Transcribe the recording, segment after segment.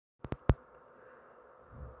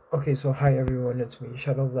Okay, so hi everyone, it's me,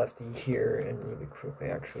 Shadow Lefty here, and really quickly,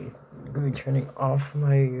 actually, I'm gonna be turning off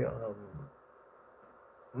my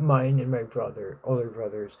mine and my older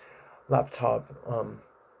brother's laptop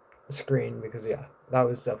screen because yeah, that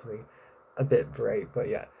was definitely a bit bright, but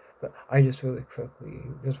yeah, but I just really quickly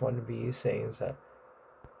just want to be saying that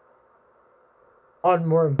on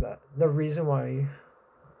more of that, the reason why,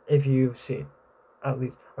 if you've seen, at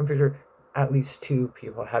least I'm pretty sure at least two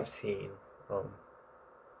people have seen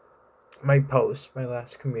my post, my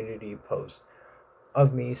last community post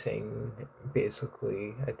of me saying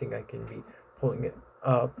basically, I think I can be pulling it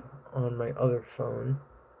up on my other phone,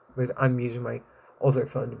 because I'm using my older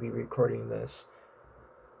phone to be recording this,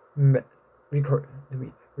 recording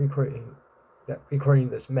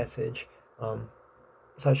this message,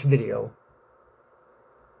 slash video.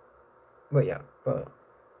 But yeah, but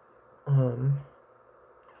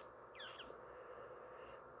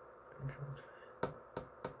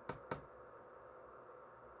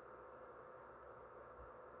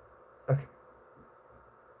okay,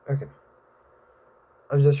 okay.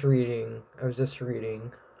 I was just reading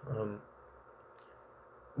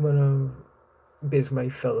one of basically my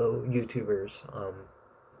fellow YouTubers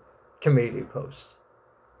community posts,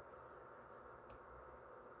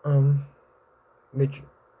 which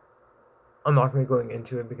I'm not going to be going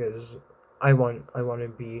into it because I want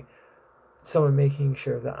to be someone making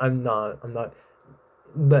sure that I'm not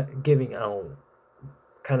giving out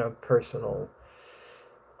kind of personal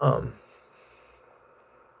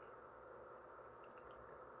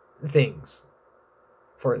things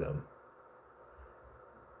for them.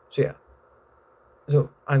 So yeah,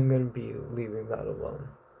 so I'm gonna be leaving that alone,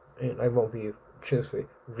 and I won't be truthfully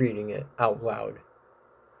reading it out loud.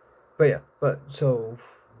 But yeah, so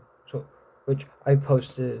which I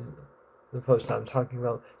posted the post I'm talking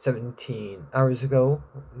about 17 hours ago.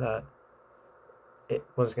 That it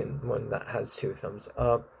once again one that has 2 thumbs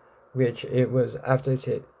up, which it was after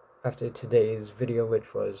today's video,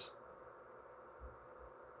 which was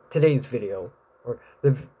today's video, or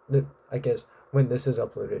the I guess when this is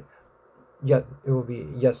uploaded, yeah, it will be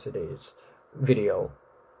yesterday's video.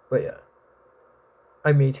 But yeah,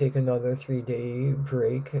 I may take another 3-day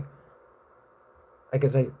break. I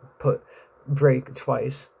guess I put break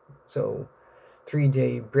twice, so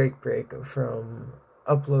 3-day break from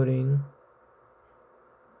uploading.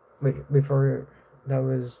 Wait, before that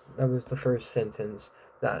was the first sentence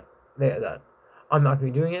that I'm not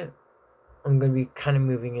gonna be doing it. I'm gonna be kind of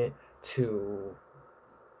moving it to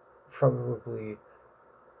probably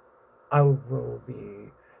I will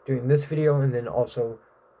be doing this video and then also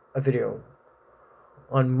a video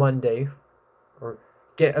on Monday, or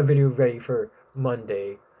get a video ready for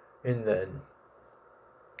Monday, and then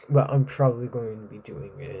what I'm probably going to be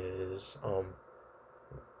doing is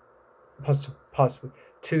possibly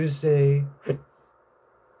Tuesday,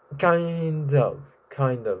 kind of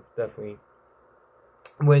definitely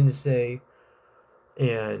Wednesday,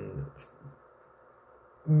 and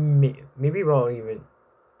maybe even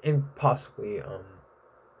and possibly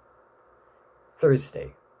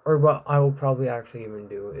Thursday. Or what I will probably actually even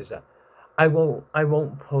do is that I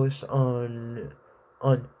won't post on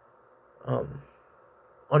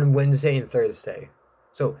Wednesday and Thursday.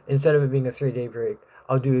 So instead of it being a 3-day break,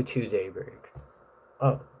 I'll do a 2-day break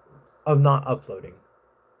of not uploading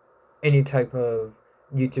any type of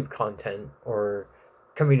YouTube content or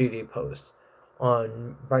community posts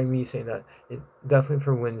on by me saying that it definitely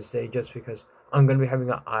for Wednesday, just because I'm gonna be having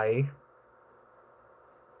an eye.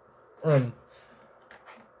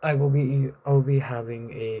 I will be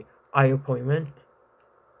having a eye appointment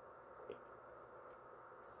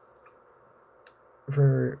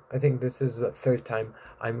for, I think this is the 3rd time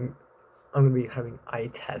I'm gonna be having eye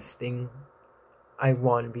testing. I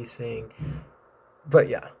want to be saying, but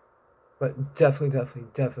yeah, but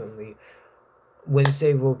definitely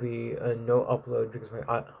Wednesday will be a no upload because my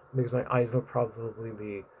eyes will probably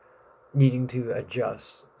be needing to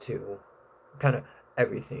adjust to kind of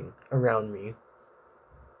everything around me.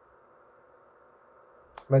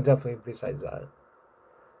 But definitely besides that,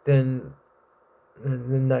 then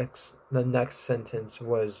the next sentence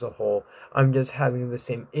was the whole I'm just having the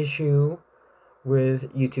same issue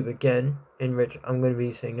with YouTube again, in which I'm going to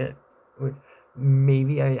be saying it, which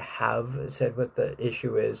maybe I have said what the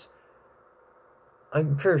issue is.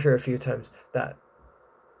 I'm pretty sure a few times that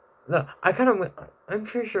I kind of went. I'm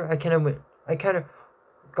pretty sure I kind of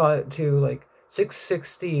got it to like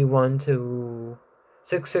 661 to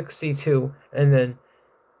 662, and then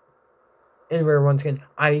where once again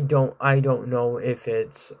I don't know if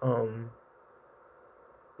it's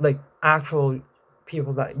like actual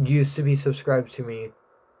people that used to be subscribed to me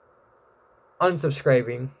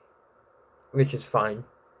unsubscribing, which is fine.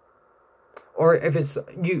 Or if it's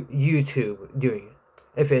YouTube doing it.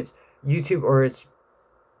 If it's YouTube or it's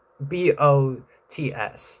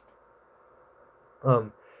BOTS.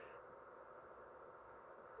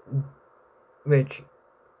 Which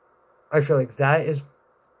I feel like that is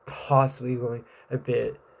possibly going a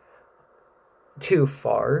bit too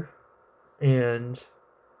far.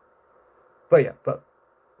 But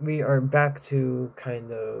we are back to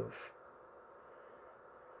kind of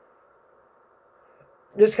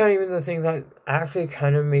just kind of even the thing that actually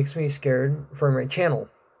kind of makes me scared for my channel.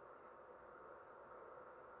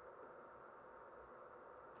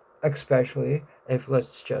 Especially if,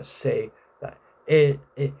 let's just say, that it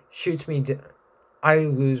shoots me I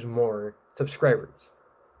lose more subscribers.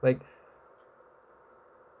 Like,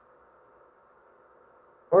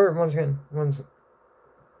 or once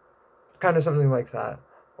kind of something like that.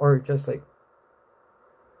 Or just like,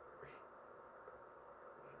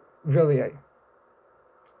 really,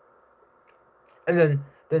 and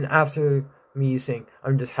then after me saying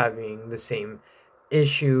I'm just having the same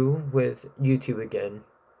issue with YouTube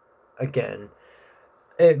again,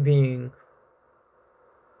 it being,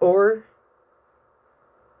 or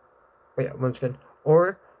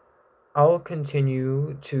I'll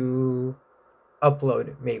continue to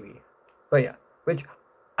upload maybe, which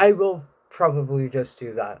I will probably just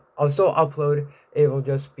do that. I'll still upload. It will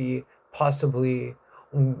just be possibly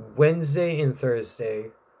Wednesday and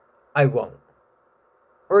Thursday. I won't,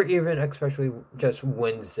 or even especially just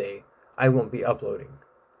Wednesday, I won't be uploading.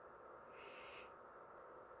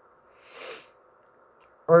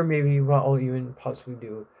 Or maybe what I'll even possibly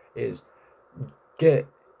do is get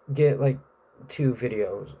like 2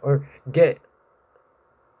 videos, or get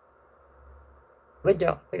like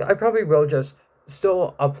I probably will just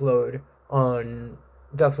still upload on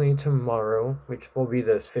definitely tomorrow, which will be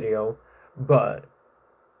this video, but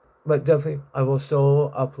definitely I will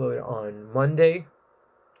still upload on Monday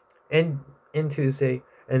and Tuesday,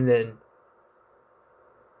 and then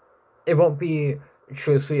it won't be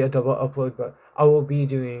truthfully a double upload, but I will be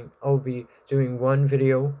doing one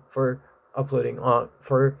video for uploading on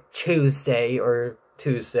for Tuesday,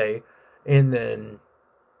 and then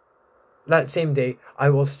that same day I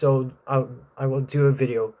will do a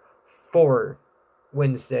video for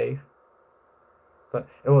Wednesday, but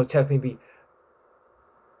it will technically be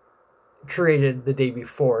created the day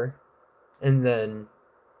before, and then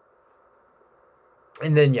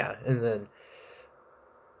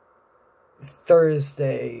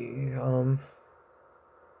Thursday,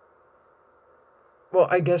 well,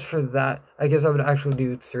 I guess for that, I would actually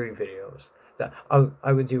do 3 videos. That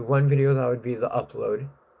I would do 1 video that would be the upload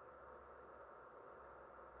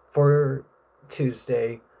for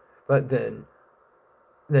Tuesday, but then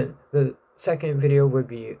the second video would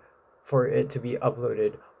be for it to be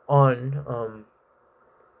uploaded on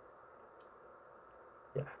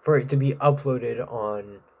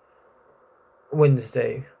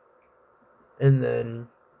Wednesday, and then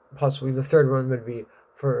possibly the third one would be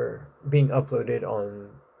for being uploaded on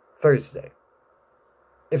Thursday.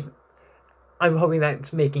 If I'm hoping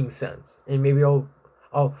that's making sense, and maybe I'll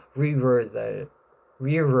reword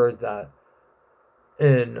that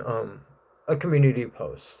in a community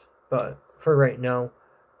post. But for right now,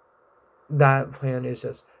 that plan is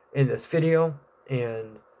just in this video,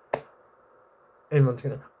 and once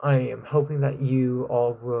again, I am hoping that you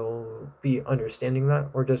all will be understanding that,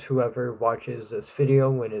 or just whoever watches this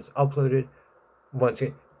video when it's uploaded, once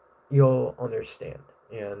again, you'll understand.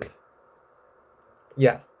 And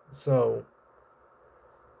yeah, so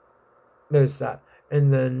there's that.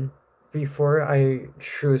 And then before I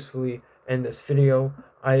truthfully end this video,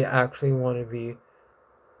 I actually want to be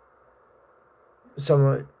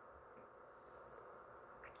somewhat,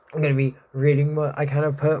 I'm going to be reading what I kind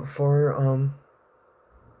of put for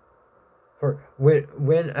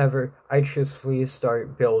whenever I truthfully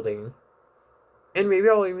start building. And maybe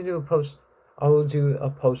I'll even do a post. I will do a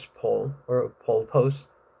poll, or a poll post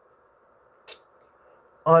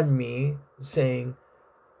on me saying,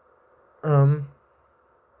 because,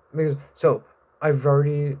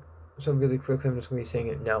 really quickly, I'm just going to be saying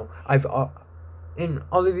it now. And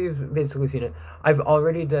all of you have basically seen it. I've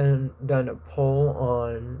already done a poll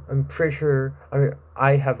on, I'm pretty sure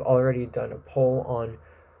I have already done a poll on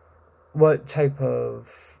what type of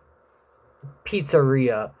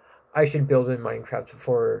pizzeria I should build in Minecraft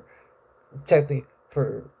for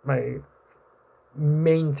my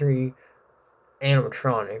main 3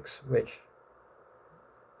 animatronics, which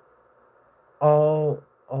all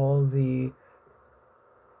the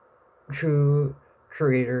true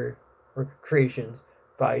creator or creations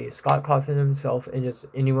by Scott Cawthon himself, and just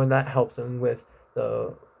anyone that helps him with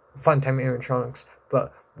the Funtime animatronics,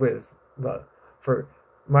 but for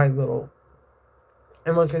my little,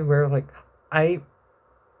 and once again where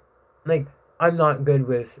I'm not good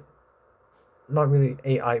with, not really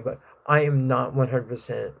AI, but I am not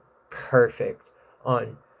 100% perfect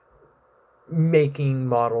on making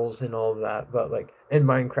models and all of that, but like in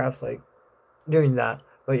Minecraft, like doing that.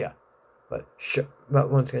 But yeah, but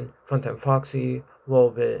once again, Funtime Foxy,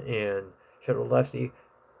 Lolbit, and Shadow Lefty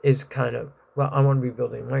is kind of, well, I want to be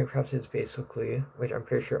building Minecraft is basically, which I'm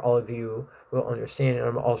pretty sure all of you will understand, and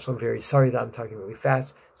I'm also very sorry that I'm talking really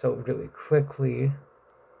fast, so really quickly.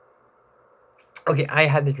 Okay, I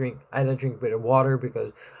had to drink a bit of water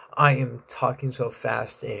because I am talking so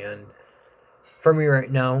fast, and for me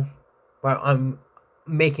right now, while I'm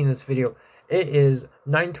making this video, it is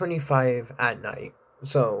 9:25 at night.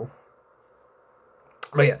 So,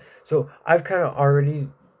 but yeah, so I've kind of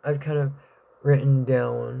written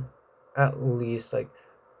down at least, like,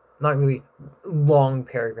 not really long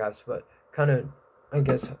paragraphs, but kind of, I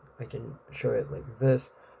guess I can show it like this,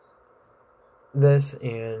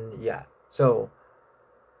 and yeah. So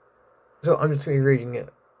I'm just gonna be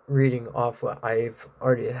reading off what I've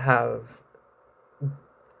already have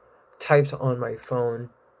typed on my phone.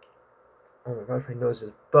 Oh my gosh, my nose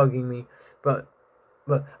is bugging me. But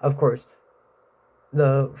of course,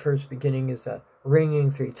 the first beginning is that ringing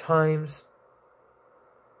 3 times,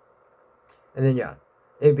 and then yeah,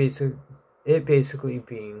 it basically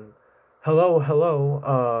being hello,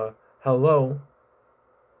 hello.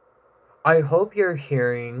 I hope you're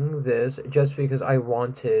hearing this just because I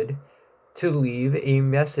wanted to leave a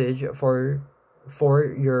message for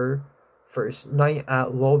your first night at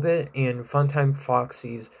Lolbit and Funtime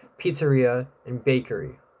Foxy's Pizzeria and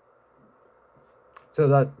Bakery. So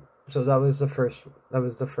that was the first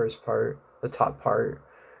part, the top part,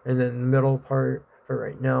 and then the middle part for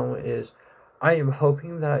right now is, I am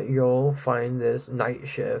hoping that you'll find this night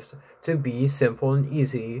shift to be simple and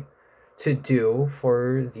easy to do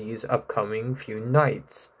for these upcoming few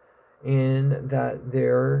nights, and that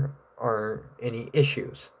there aren't any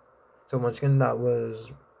issues. So once again, that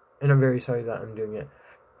was, and I'm very sorry that I'm doing it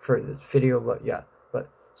for this video, but yeah,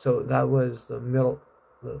 so that was the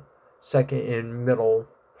second and middle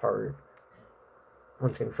part,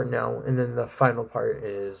 once again for now, and then the final part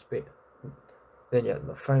is, then yeah,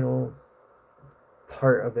 the final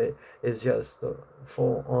part of it is just the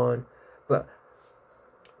full on, but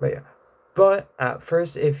yeah, but at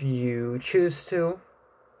first, if you choose to,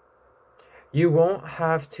 you won't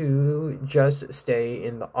have to just stay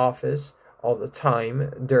in the office all the time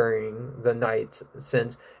during the nights,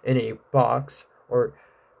 since in a box or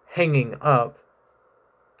hanging up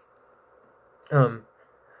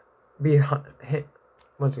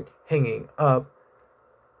hanging up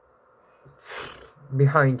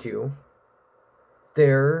behind you,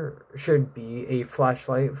 there should be a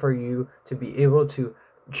flashlight for you to be able to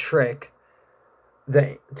trick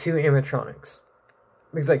the 2 animatronics.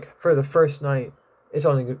 Because like for the first night, it's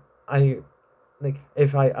only good.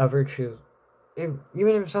 If I ever choose, even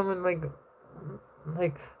if someone like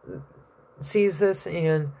sees this,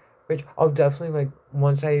 and which I'll definitely, like,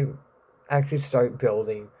 once I actually start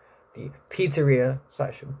building the pizzeria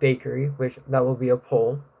 / bakery, which that will be a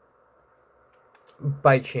poll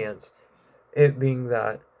by chance, it being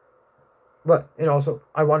that, but, and also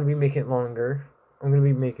I want to be making it longer. I'm going to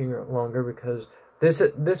be making it longer because this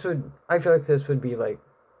would, I feel like this would be like,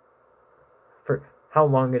 for how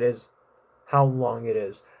long it is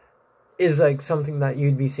like something that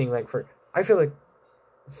you'd be seeing, like, for, I feel like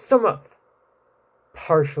somewhat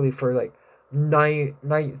partially for like night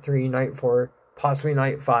 3, night 4, possibly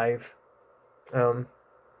night 5.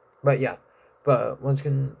 But yeah, but once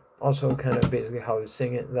again, also kind of basically how I was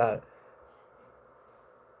saying it, that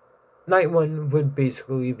night 1 would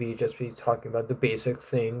basically be talking about the basic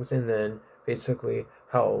things, and then basically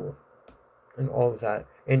how, and all of that,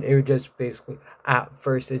 and it would just basically, at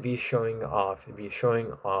first, it'd be showing off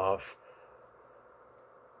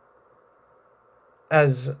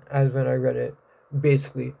as when I read it,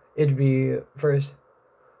 basically it'd be first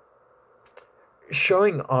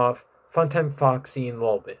showing off Funtime Foxy and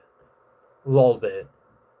Lolbit,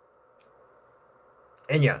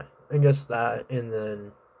 and yeah, and just that, and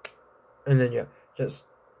then yeah, just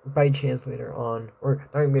by chance later on, or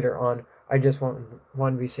not later on, I just want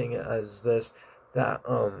to be saying it as this, that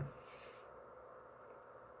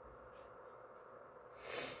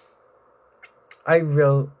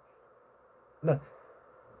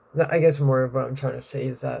I guess more of what I'm trying to say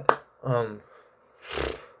is that oh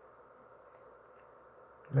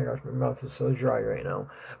my gosh, my mouth is so dry right now.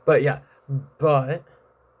 But yeah,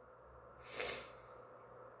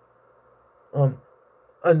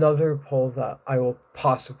 another poll that I will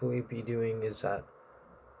possibly be doing is that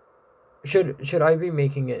should I be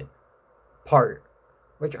making it part,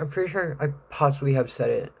 which I'm pretty sure I possibly have said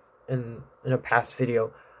it in a past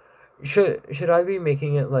video. Should I be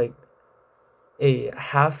making it like a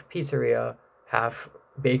half pizzeria, half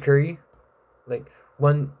bakery? Like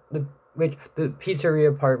which the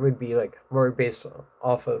pizzeria part would be like more based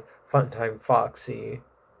off of Funtime Foxy,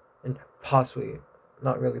 and possibly,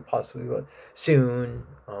 not really possibly, but soon,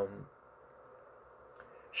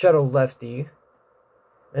 Shadow Lefty,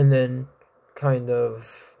 and then kind of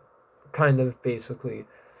basically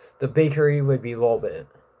the bakery would be Lolbit,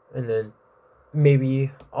 and then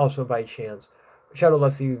maybe also by chance Shadow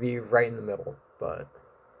Lefty would be right in the middle, but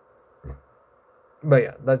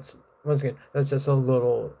yeah, that's once again, that's just a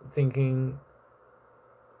little thinking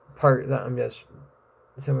part that I'm just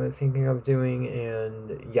somewhat thinking of doing,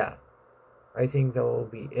 and yeah, I think that will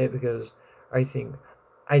be it, because I think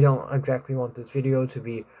I don't exactly want this video to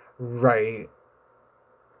be right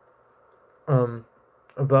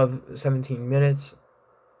above 17 minutes,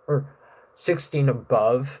 or 16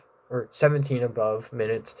 above, or 17 above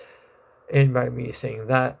minutes. And by me saying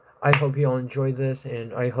that, I hope you all enjoyed this,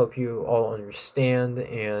 and I hope you all understand,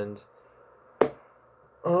 and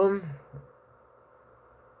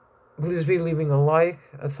please be leaving a like,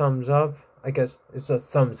 a thumbs up. I guess it's a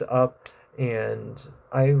thumbs up, and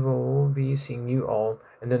I will be seeing you all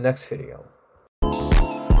in the next video.